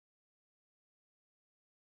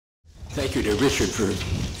Thank you to Richard for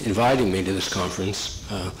inviting me to this conference.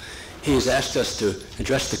 He has asked us to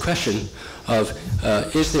address the question of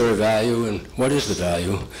is there a value and what is the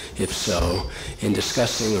value, if so, in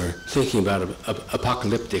discussing or thinking about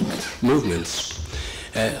apocalyptic movements.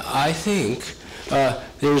 I think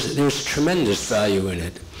there's tremendous value in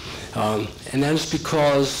it. And that is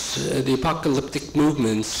because the apocalyptic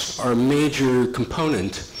movements are a major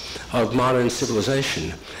component of modern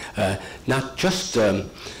civilization. Not just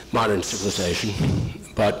modern civilization,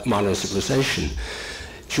 but modern civilization.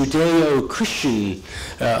 Judeo-Christian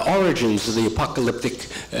origins of the apocalyptic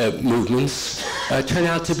movements turn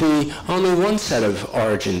out to be only one set of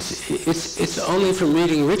origins. It's only from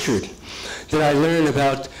reading Richard that I learn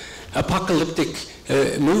about apocalyptic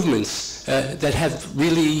movements that have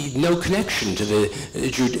really no connection to the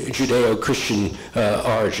Judeo-Christian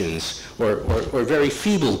origins, or very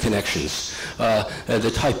feeble connections,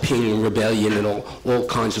 the Taiping Rebellion and all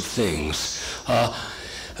kinds of things. So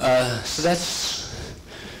that's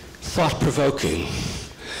thought-provoking.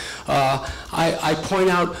 I point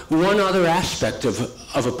out one other aspect of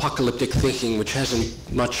apocalyptic thinking which hasn't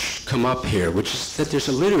much come up here, which is that there's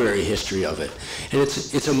a literary history of it. And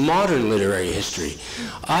it's a modern literary history.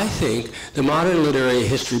 I think the modern literary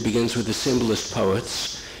history begins with the symbolist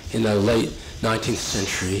poets in the late 19th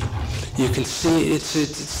century. You can see it's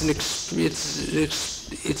an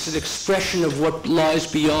expression of what lies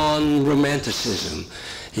beyond romanticism.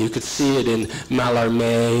 You could see it in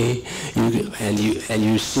Mallarmé, and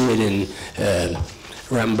you see it in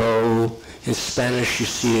Rimbaud. In Spanish, you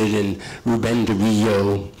see it in Rubén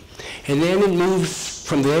Darío. And then it moves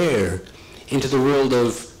from there into the world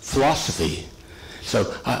of philosophy.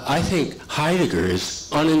 So I think Heidegger is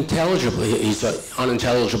unintelligible. He's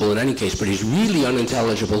unintelligible in any case, but he's really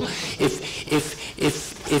unintelligible if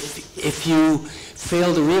you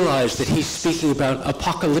fail to realize that he's speaking about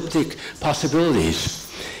apocalyptic possibilities.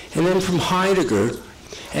 And then from Heidegger,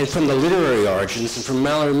 and from the literary origins, and from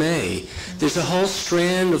Mallarmé, there's a whole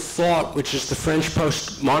strand of thought, which is the French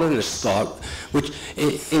postmodernist thought,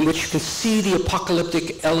 in which you can see the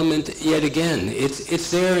apocalyptic element yet again. It's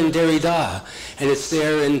there in Derrida, and it's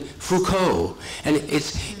there in Foucault, and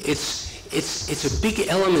it's a big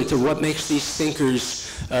element of what makes these thinkers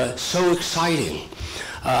so exciting.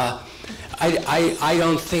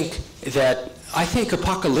 I think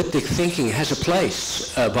apocalyptic thinking has a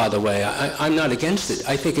place, by the way. I'm not against it.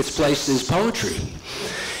 I think its place is poetry,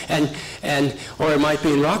 or it might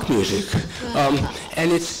be in rock music. And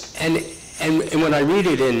when I read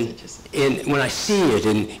it when I see it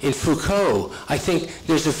in Foucault, I think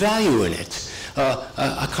there's a value in it,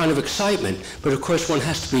 a kind of excitement. But of course, one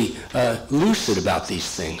has to be lucid about these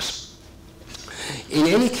things. In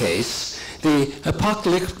any case, the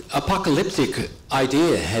apocalyptic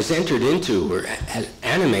idea has entered into, or has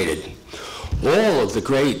animated, all of the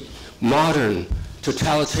great modern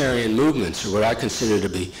totalitarian movements, or what I consider to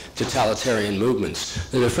be totalitarian movements.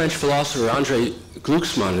 The French philosopher André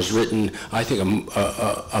Glucksmann has written, I think,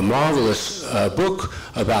 a marvelous book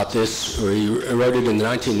about this, or he wrote it in the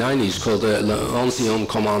 1990s, called L'Onzième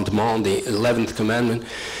Commandement, the 11th Commandment,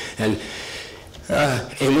 and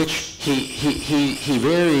in which he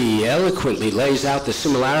very eloquently lays out the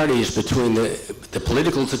similarities between the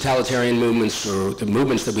political totalitarian movements, or the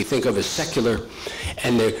movements that we think of as secular,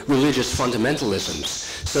 and the religious fundamentalisms,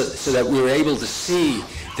 so that we're able to see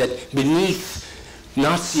that beneath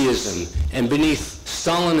Nazism and beneath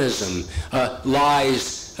Stalinism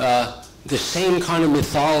lies the same kind of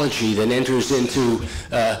mythology that enters into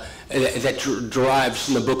that derives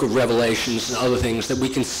from the Book of Revelations and other things that we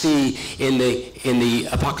can see in the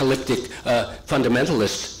apocalyptic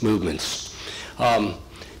fundamentalist movements.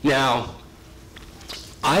 Now,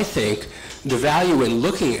 I think the value in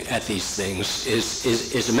looking at these things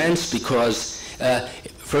is immense, because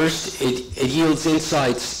first it yields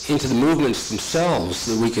insights into the movements themselves,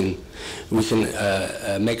 so that we can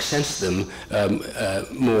make sense of them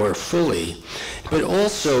more fully. But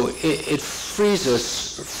also it frees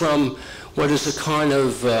us from what is a kind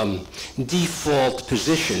of default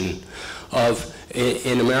position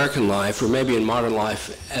in American life, or maybe in modern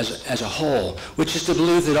life as a whole, which is to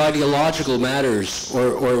believe that ideological matters,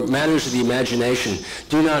 or matters of the imagination,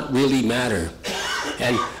 do not really matter.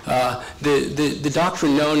 And the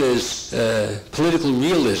doctrine known as political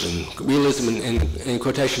realism in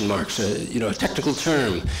quotation marks, a technical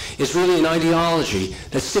term, is really an ideology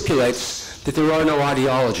that stipulates that there are no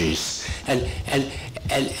ideologies. And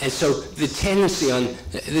so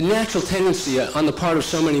the natural tendency on the part of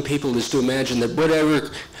so many people is to imagine that whatever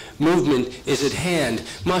movement is at hand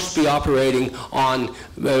must be operating on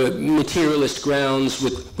materialist grounds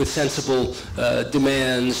with sensible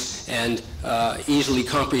demands and easily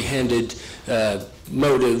comprehended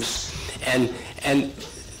motives, and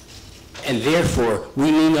therefore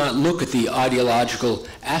we need not look at the ideological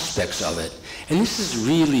aspects of it. And this is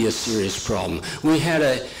really a serious problem.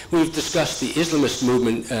 We've discussed the Islamist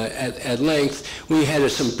movement at length. We had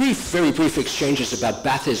some very brief exchanges about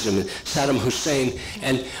Baathism and Saddam Hussein.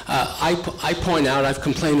 And I point out, I've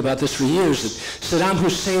complained about this for years, that Saddam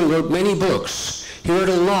Hussein wrote many books. He wrote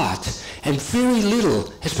a lot, and very little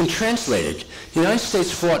has been translated. The United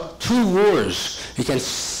States fought 2 wars against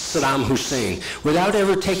Saddam Hussein without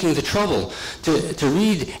ever taking the trouble to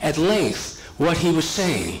read at length what he was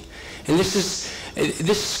saying. And this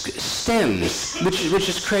stems, which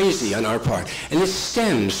is crazy on our part, and this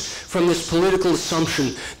stems from this political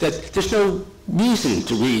assumption that there's no reason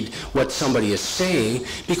to read what somebody is saying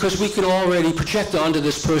because we can already project onto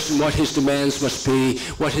this person what his demands must be,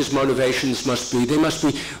 what his motivations must be. They must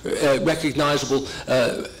be recognizable,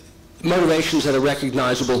 motivations that are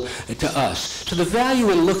recognizable to us. So the value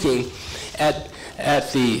in looking at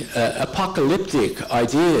the apocalyptic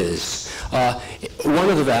ideas, one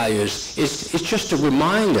of the values is just to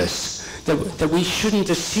remind us that we shouldn't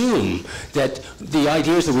assume that the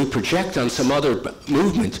ideas that we project on some other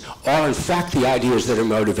movement are in fact the ideas that are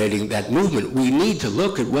motivating that movement. We need to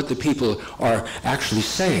look at what the people are actually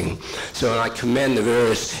saying. So I commend the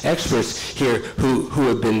various experts here who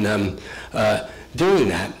have been doing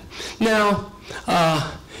that. Now,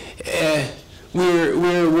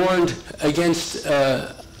 we're warned against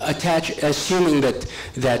assuming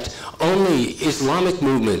that only Islamic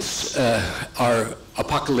movements are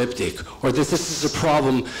apocalyptic, or that this is a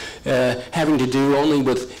problem having to do only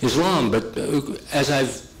with Islam. But as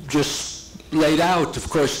I've just laid out, of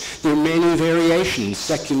course, there are many variations,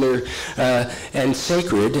 secular and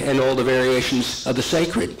sacred, and all the variations of the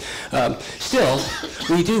sacred. Still,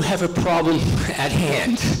 we do have a problem at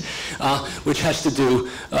hand, which has to do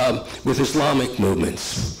with Islamic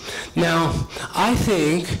movements. Now, I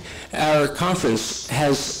think our conference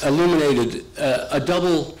has illuminated a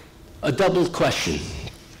double question.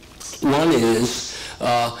 One is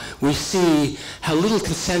we see how little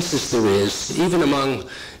consensus there is, even among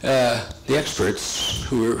the experts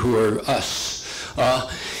who are us,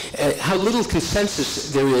 how little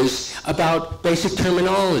consensus there is about basic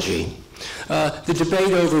terminology. The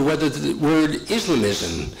debate over whether the word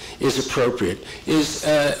Islamism is appropriate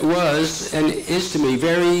was and is to me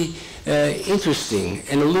very interesting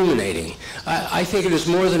and illuminating. I think it is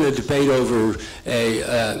more than a debate over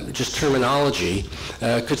just terminology,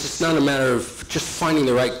 because it's not a matter of just finding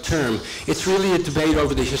the right term. It's really a debate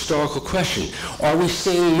over the historical question. Are we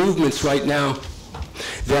seeing movements right now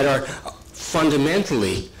that are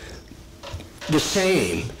fundamentally the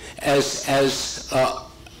same as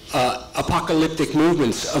apocalyptic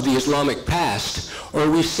movements of the Islamic past, or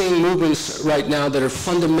are we seeing movements right now that are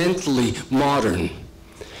fundamentally modern?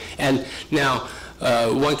 And now,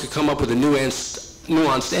 one could come up with a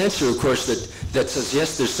nuanced answer, of course, that says,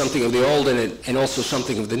 yes, there's something of the old in it and also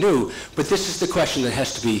something of the new, but this is the question that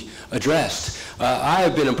has to be addressed. I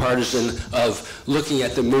have been a partisan of looking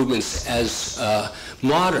at the movements as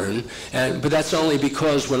modern, but that's only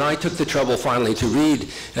because when I took the trouble finally to read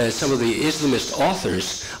some of the Islamist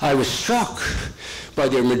authors, I was struck by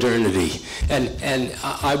their modernity, and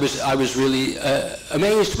I was really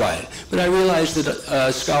amazed by it. But I realized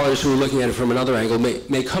that scholars who are looking at it from another angle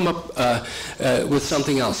may come up with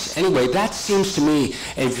something else. Anyway, that seems to me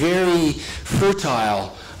a very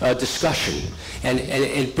fertile discussion, and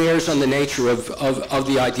it bears on the nature of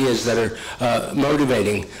the ideas that are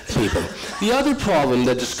motivating people. The other problem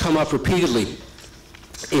that has come up repeatedly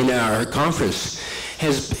in our conference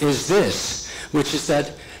is this, which is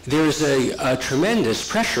that there's a tremendous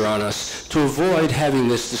pressure on us to avoid having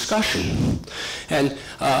this discussion. And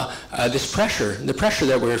this pressure, the pressure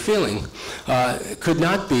that we're feeling, could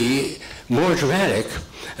not be more dramatic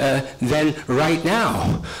than right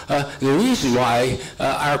now. The reason why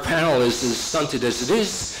our panel is as stunted as it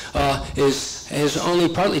is only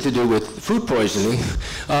partly to do with food poisoning,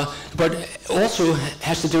 but also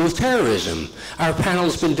has to do with terrorism. Our panel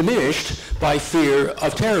has been diminished by fear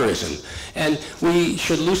of terrorism. And we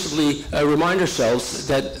should lucidly remind ourselves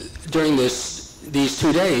that during these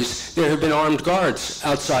 2 days, there have been armed guards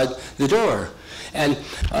outside the door. And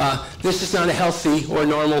this is not a healthy or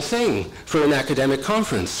normal thing for an academic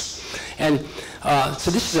conference. And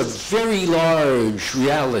so this is a very large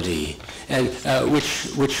reality, and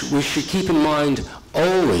which we should keep in mind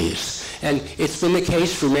always. And it's been the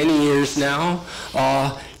case for many years now.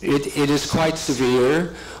 it is quite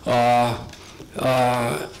severe,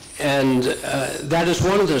 and that is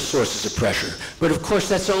one of the sources of pressure. But of course,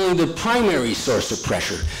 that's only the primary source of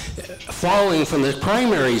pressure. Following from the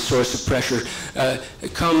primary source of pressure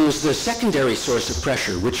comes the secondary source of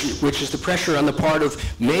pressure, which is the pressure on the part of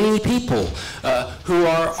many people who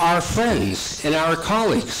are our friends and our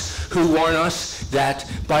colleagues, who warn us that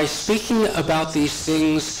by speaking about these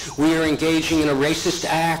things, we are engaging in a racist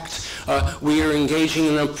act, we are engaging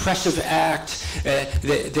in an oppressive act,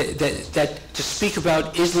 that to speak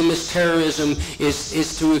about Islamist terrorism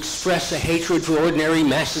is to express a hatred for ordinary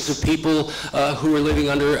masses of people who are living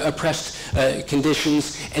under oppressed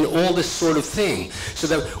conditions, and all this sort of thing. So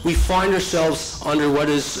that we find ourselves under what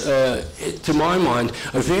is, to my mind,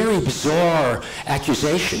 a very bizarre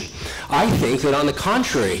accusation. I think that on the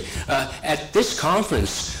contrary, at this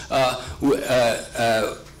conference,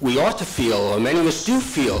 we ought to feel, or many of us do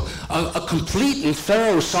feel, a complete and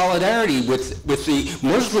thorough solidarity with the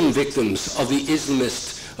Muslim victims of the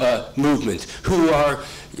Islamist movement, who are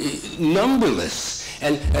numberless,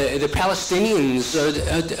 and the Palestinians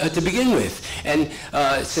to begin with. And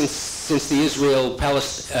since the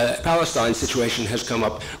Israel-Palestine situation has come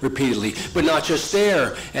up repeatedly, but not just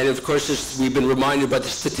there. And of course, as we've been reminded by the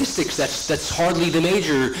statistics, that's hardly the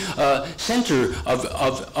major center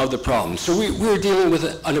of the problem. So we're dealing with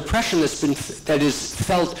an oppression that is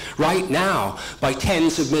felt right now by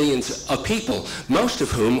tens of millions of people, most of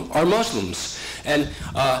whom are Muslims, and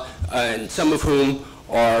some of whom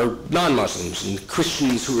are non-Muslims and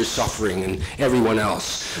Christians who are suffering and everyone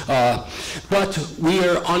else. But we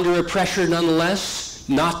are under a pressure nonetheless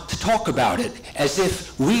not to talk about it, as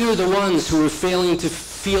if we are the ones who are failing to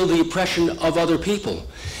feel the oppression of other people.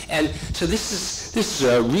 And so this is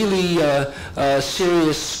a really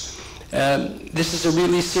serious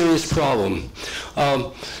problem.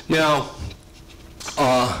 Now,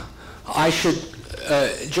 I should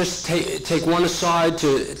just take one aside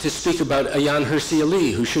to speak about Ayaan Hirsi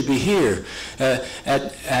Ali, who should be here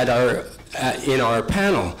in our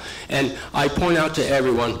panel. And I point out to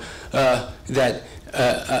everyone that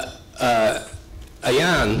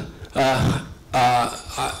Ayaan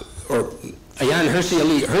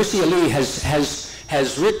Hirsi Ali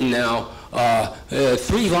has written now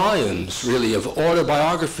 3 volumes, really, of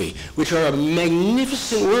autobiography, which are a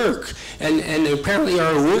magnificent work, and apparently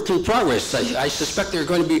are a work in progress. I suspect there are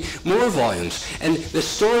going to be more volumes. And the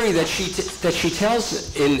story that she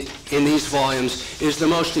tells in these volumes is the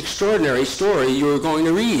most extraordinary story you're going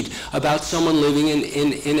to read about someone living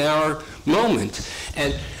in our moment.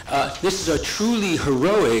 And this is a truly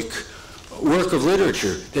heroic work of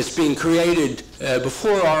literature that's being created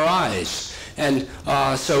before our eyes. And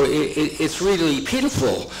so it's really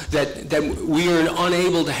pitiful that we are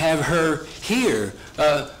unable to have her here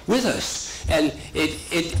with us. And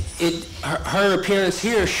her appearance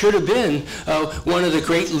here should have been one of the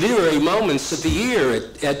great literary moments of the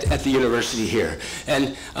year at the university here.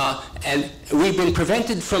 And we've been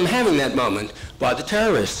prevented from having that moment by the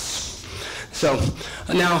terrorists. So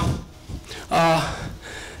now,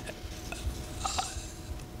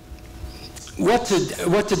 what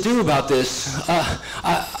to do about this?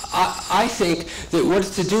 I think that what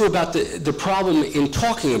to do about the problem in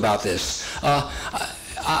talking about this.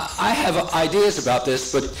 I have ideas about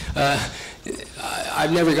this, but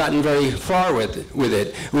I've never gotten very far with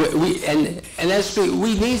it.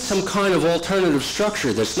 We need some kind of alternative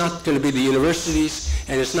structure that's not going to be the universities,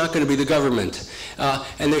 and it's not going to be the government.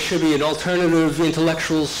 And there should be an alternative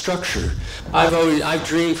intellectual structure. I've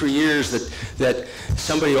dreamed for years that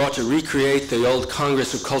somebody ought to recreate the old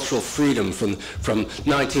Congress of Cultural Freedom from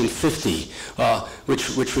 1950,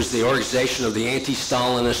 which was the organization of the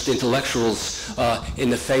anti-Stalinist intellectuals in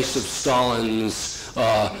the face of Stalin's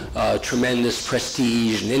tremendous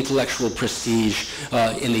prestige and intellectual prestige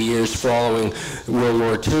in the years following World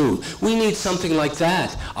War II. We need something like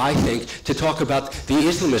that, I think, to talk about the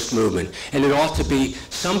Islamist movement. And it ought to be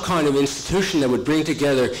some kind of institution that would bring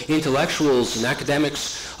together intellectuals and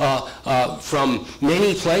academics from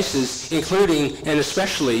many places, including and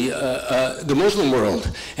especially the Muslim world.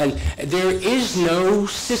 And there is no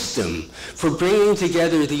system for bringing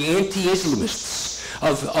together the anti-Islamists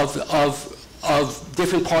of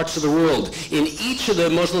different parts of the world. In each of the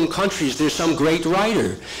Muslim countries, there's some great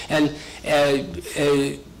writer. And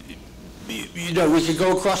we could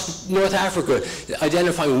go across North Africa,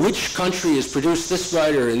 identifying which country has produced this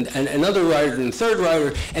writer and another writer and third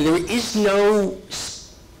writer, and there is no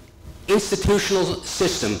institutional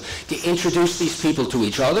system to introduce these people to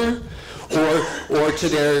each other or to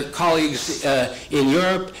their colleagues in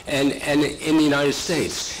Europe and in the United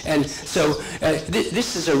States. And so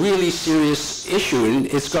this is a really serious issue, and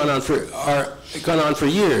it's gone on for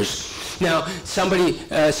years. Now, some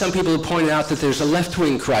people have pointed out that there's a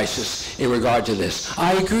left-wing crisis in regard to this.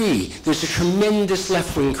 I agree. There's a tremendous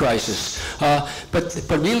left-wing crisis. But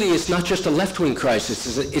really, it's not just a left-wing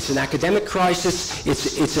crisis. It's an academic crisis.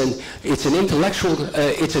 It's an intellectual,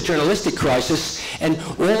 it's a journalistic crisis. And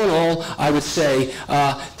all in all, I would say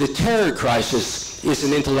the terror crisis is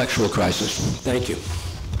an intellectual crisis. Thank you.